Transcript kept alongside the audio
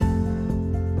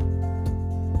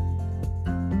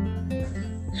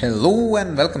Hello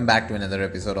and welcome back to another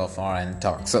episode of RN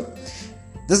Talk. So,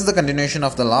 this is the continuation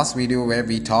of the last video where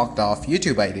we talked of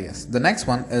YouTube ideas. The next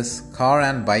one is car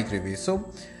and bike reviews. So,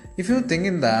 if you're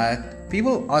thinking that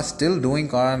people are still doing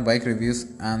car and bike reviews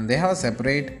and they have a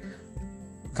separate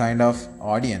kind of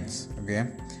audience, okay,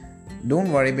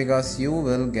 don't worry because you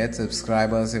will get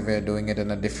subscribers if you're doing it in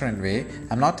a different way.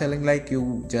 I'm not telling like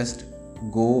you just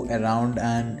go around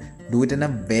and do it in a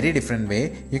very different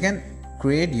way. You can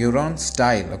create your own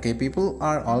style. Okay, people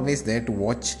are always there to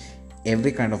watch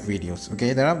every kind of videos.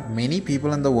 Okay, there are many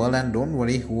people in the world and don't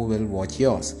worry who will watch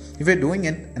yours. If you're doing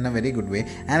it in a very good way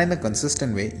and in a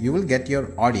consistent way, you will get your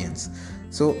audience.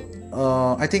 So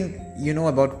I think you know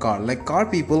about car. Like car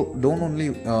people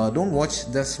don't watch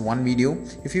this one video.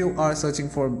 If you are searching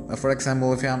for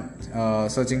example, if I'm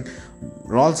searching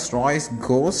Rolls-Royce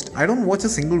Ghost, I don't watch a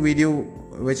single video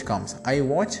which comes. I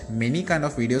watch many kind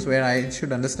of videos where I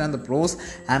should understand the pros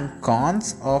and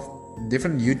cons of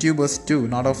different YouTubers too,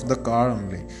 not of the car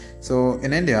only. So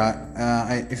in India,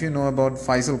 if you know about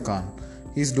Faisal Khan,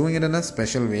 he's doing it in a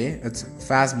special way. It's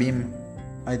fast beam.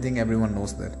 I think everyone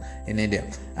knows that in India.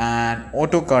 And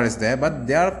Autocar is there, but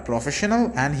they are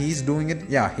professional and he's doing it.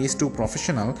 Yeah, he's too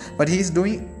professional, but he's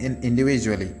doing it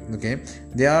individually. Okay,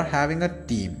 they are having a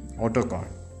team, Autocar.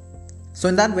 So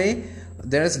in that way,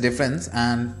 there is difference,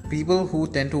 and people who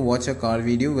tend to watch a car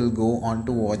video will go on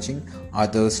to watching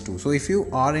others too. So if you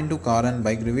are into car and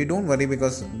bike review, don't worry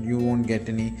because you won't get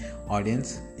any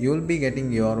audience. You will be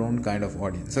getting your own kind of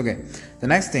audience. Okay, the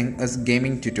next thing is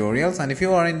gaming tutorials, and if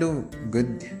you are into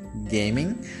good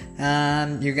gaming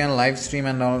and you can live stream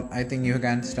and all, I think you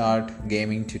can start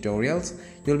gaming tutorials.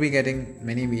 You'll be getting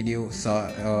many video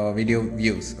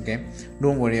views. Okay,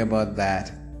 don't worry about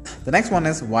that. The next one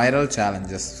is viral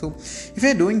challenges. So if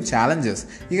you're doing challenges,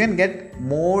 you can get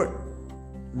more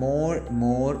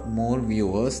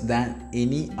viewers than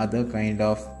any other kind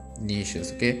of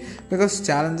niches. Okay, because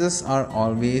challenges are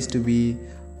always to be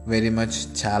very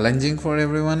much challenging for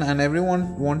everyone, and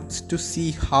everyone wants to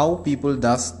see how people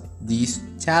does these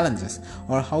challenges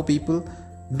or how people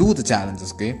do the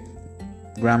challenges. Okay,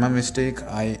 grammar mistake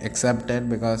I accept it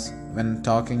because when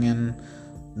talking in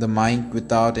the mic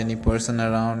without any person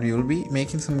around, you'll be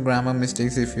making some grammar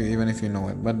mistakes even if you know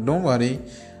it, but don't worry,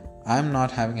 I'm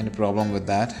not having any problem with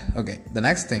that. Okay, the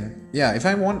next thing, yeah, if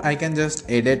I want I can just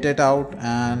edit it out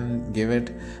and give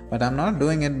it, but I'm not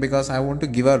doing it because I want to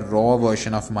give a raw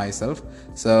version of myself.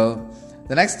 So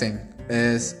the next thing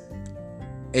is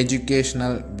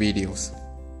educational videos.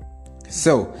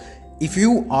 So if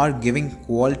you are giving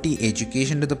quality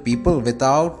education to the people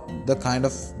without the kind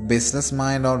of business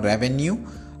mind or revenue,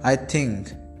 I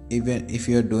think even if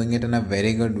you're doing it in a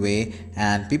very good way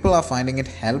and people are finding it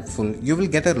helpful, you will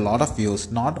get a lot of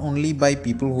views, not only by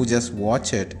people who just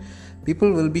watch it,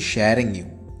 people will be sharing you.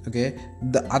 Okay,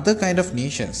 the other kind of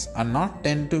niches are not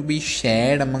tend to be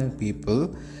shared among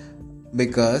people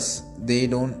because they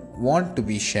don't want to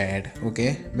be shared.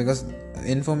 Okay, because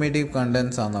informative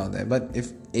contents are not there, but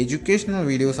if educational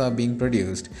videos are being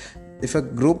produced, if a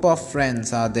group of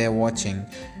friends are there watching,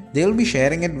 they will be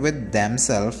sharing it with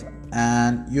themselves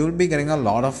and you will be getting a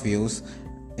lot of views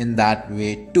in that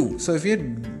way too. So if you're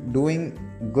doing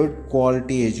good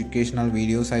quality educational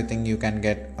videos, I think you can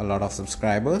get a lot of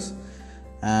subscribers,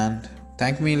 and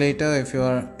thank me later if you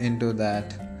are into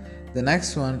that. The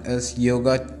next one is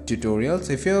yoga tutorials.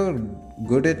 If you're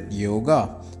good at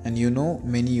yoga and you know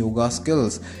many yoga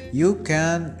skills, you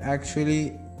can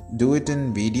actually do it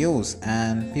in videos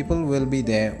and people will be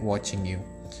there watching you.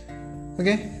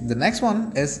 Okay, the next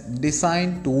one is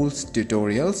design tools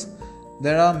tutorials.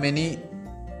 There are many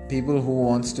people who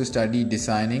wants to study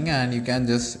designing, and you can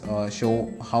just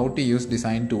show how to use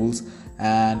design tools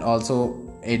and also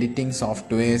editing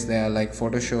softwares. They are like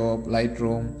Photoshop,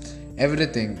 Lightroom,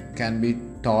 everything can be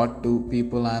taught to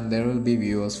people and there will be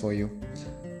viewers for you.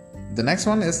 The next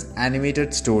one is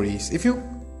animated stories. If you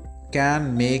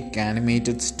can make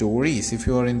animated stories, if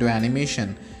you are into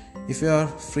animation, if you are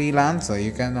freelancer,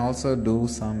 you can also do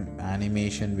some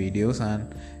animation videos,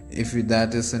 and if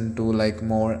that is into like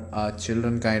more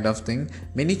children kind of thing,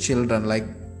 many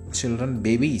children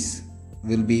babies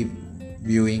will be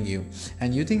viewing you,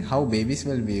 and you think how babies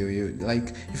will view you.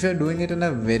 Like if you're doing it in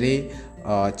a very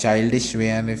childish way,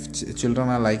 and if children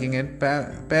are liking it,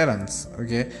 parents,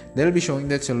 okay, they'll be showing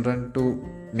their children to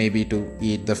maybe to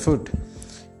eat the food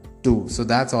too. So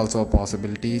that's also a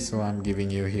possibility, so I'm giving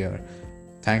you here.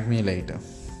 Thank me later.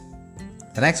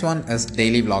 The next one is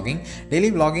daily vlogging.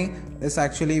 Daily vlogging is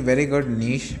actually very good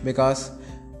niche because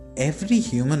every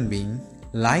human being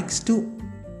likes to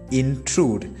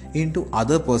intrude into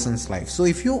other person's life. So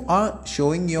if you are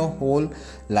showing your whole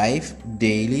life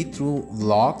daily through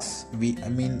vlogs,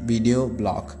 video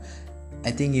blog,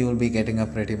 I think you will be getting a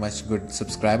pretty much good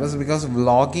subscribers, because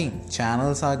vlogging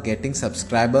channels are getting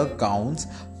subscriber counts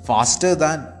faster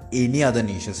than any other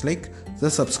niches. Like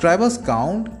the subscribers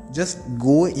count just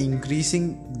go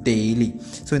increasing daily.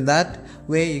 So in that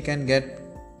way you can get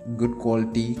good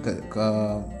quality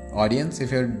audience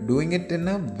if you're doing it in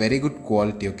a very good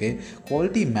quality. Okay,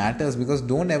 quality matters, because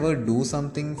don't ever do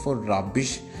something for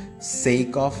rubbish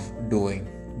sake of doing.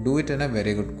 Do it in a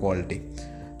very good quality.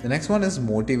 The next one is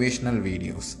motivational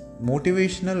videos.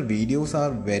 Motivational videos are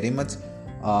very much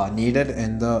needed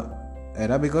in the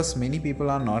era, because many people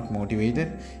are not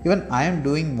motivated. Even I am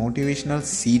doing motivational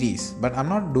series, but I'm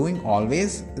not doing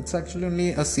always. It's actually only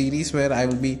a series where I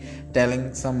will be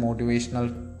telling some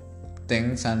motivational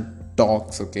things and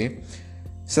talks. Okay,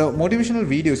 so motivational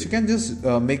videos, you can just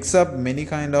mix up many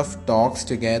kind of talks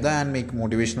together and make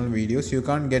motivational videos. You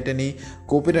can't get any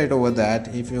copyright over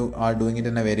that if you are doing it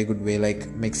in a very good way, like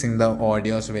mixing the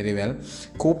audios very well.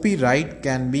 Copyright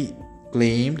can be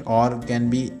claimed or can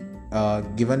be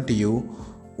given to you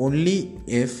only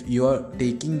if you are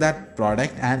taking that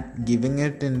product and giving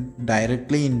it in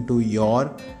directly into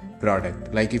your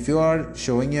product. Like if you are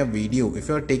showing a video, if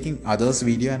you are taking others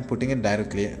video and putting it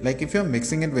directly, like if you are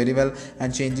mixing it very well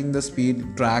and changing the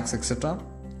speed, tracks, etc.,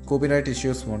 copyright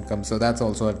issues won't come. So that's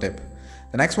also a tip.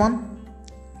 The next one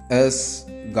is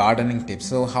gardening tips.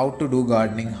 So how to do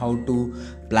gardening, how to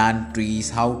plant trees,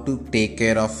 how to take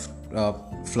care of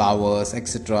flowers,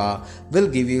 etc., will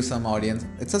give you some audience.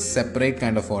 It's a separate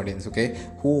kind of audience, okay,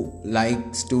 who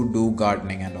likes to do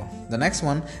gardening and all. The next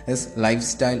one is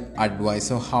lifestyle advice.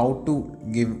 So how to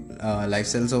give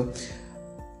lifestyle. So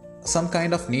some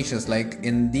kind of niches, like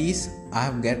in these I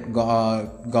have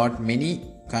got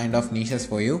many kind of niches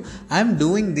for you. I'm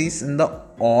doing this in the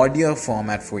audio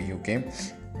format for you. Okay,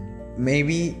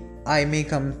 maybe I may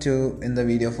come to in the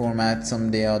video format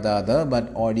someday or the other,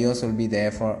 but audios will be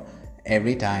there for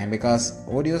every time, because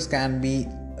audios can be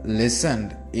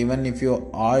listened even if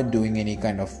you are doing any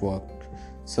kind of work.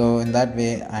 So in that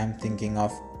way I'm thinking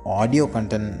of audio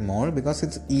content more, because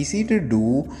it's easy to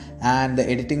do and the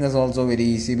editing is also very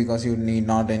easy, because you need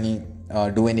not any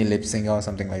do any lip sync or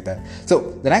something like that.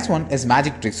 So the next one is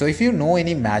magic tricks. So if you know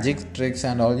any magic tricks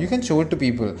and all, you can show it to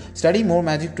people. Study more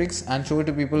magic tricks and show it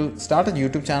to people. Start a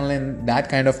YouTube channel in that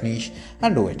kind of niche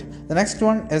and do it. The next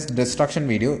one is destruction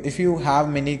video. If you have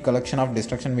many collection of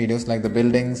destruction videos, like the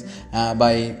buildings,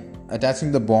 by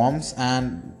attaching the bombs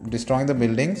and destroying the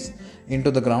buildings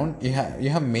into the ground, you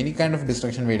have many kind of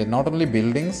destruction videos, not only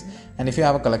buildings. And if you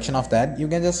have a collection of that, you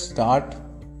can just start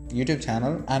YouTube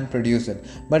channel and produce it.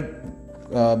 But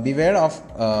beware of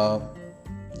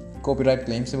copyright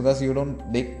claims, because you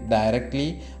don't take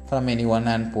directly from anyone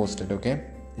and post it. Okay,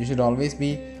 you should always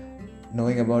be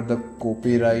knowing about the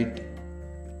Copyright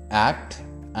Act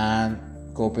and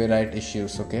copyright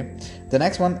issues. Okay, the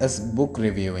next one is book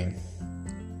reviewing.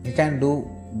 You can do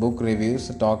book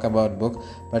reviews, talk about book,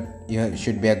 but you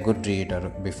should be a good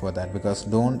reader before that, because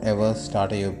don't ever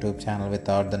start a YouTube channel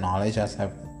without the knowledge, as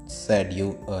I've said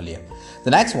you earlier.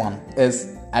 The next one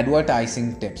is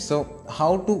advertising tips. So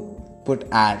how to put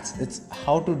ads, it's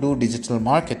how to do digital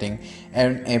marketing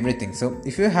and everything. So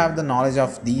if you have the knowledge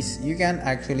of these, you can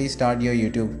actually start your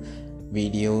YouTube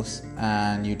videos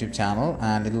and YouTube channel,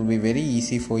 and it will be very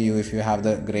easy for you if you have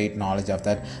the great knowledge of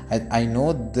that. I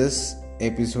know this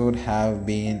episode have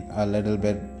been a little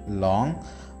bit long,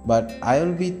 but I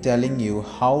will be telling you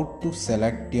how to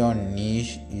select your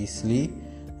niche easily.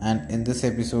 And in this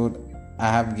episode I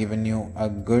have given you a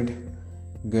good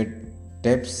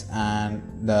tips and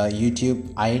the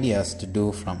YouTube ideas to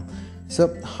do from.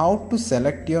 So how to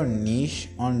select your niche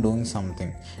on doing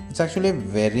something, it's actually a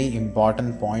very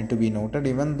important point to be noted.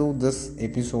 Even though this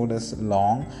episode is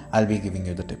long, I'll be giving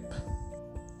you the tip.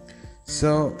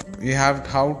 So you have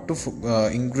how to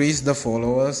increase the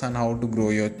followers and how to grow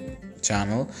your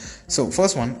channel. So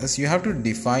first one is you have to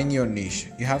define your niche.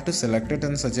 You have to select it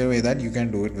in such a way that you can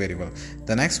do it very well.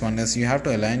 The next one is you have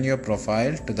to align your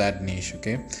profile to that niche.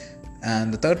 Okay,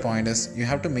 and the third point is you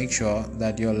have to make sure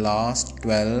that your last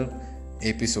 12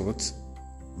 episodes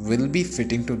will be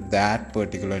fitting to that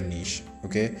particular niche.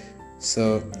 Okay,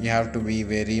 so you have to be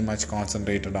very much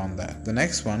concentrated on that. The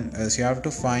next one is you have to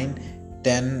find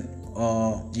 10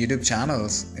 YouTube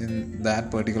channels in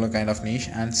that particular kind of niche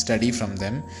and study from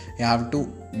them. You have to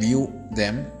view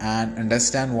them and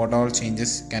understand what all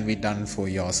changes can be done for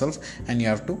yourself, and you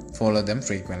have to follow them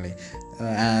frequently.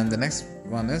 And the next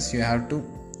one is you have to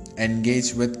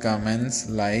engage with comments,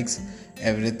 likes,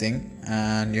 everything,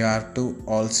 and you have to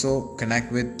also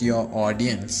connect with your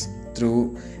audience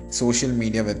through social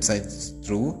media websites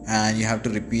through, and you have to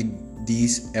repeat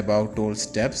these above told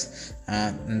steps,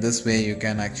 and in this way you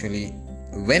can actually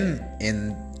win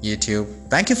in YouTube.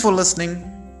 Thank you for listening.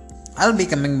 I'll be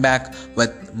coming back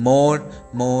with more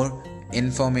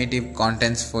informative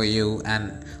contents for you,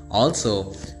 and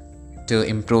also to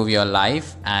improve your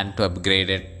life and to upgrade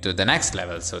it to the next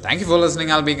level. So thank you for listening.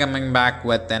 I'll be coming back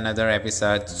with another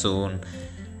episode soon.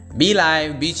 Be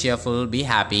live, be cheerful, be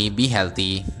happy, be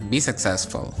healthy, be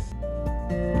successful.